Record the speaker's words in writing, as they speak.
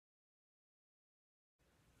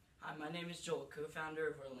Hi, my name is Joel, co-founder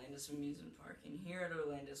of Orlandis Amusement Park, and here at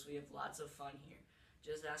Orlandis we have lots of fun here.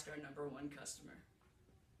 Just ask our #1 customer.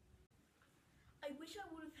 I wish I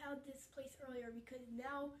would have had this place earlier because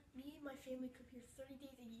now me and my family come here 30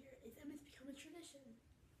 days a year and it's become a tradition.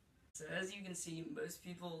 So as you can see, most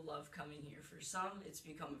people love coming here. For some, it's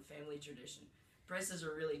become a family tradition. Prices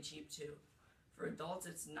are really cheap too. For adults,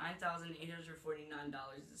 it's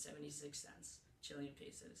 $9,849.76 Chilean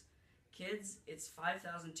pesos. Kids, it's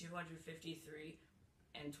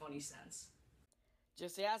 $5,253.20.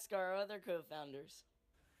 Just ask our other co-founders.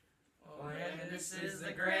 Orlandis is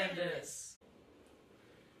the grandest.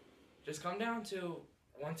 Just come down to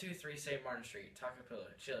 123 St. Martin Street,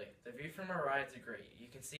 Tocopilla, Chile. The view from our rides are great. You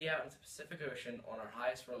can see out into the Pacific Ocean on our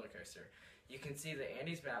highest roller coaster. You can see the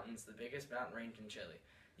Andes Mountains, the biggest mountain range in Chile.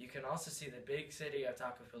 You can also see the big city of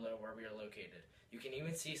Tocopilla where we are located. You can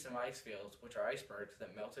even see some ice fields, which are icebergs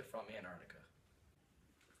that melted from Antarctica.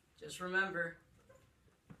 Just remember,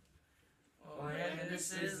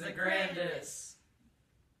 Orlandis is the grandest.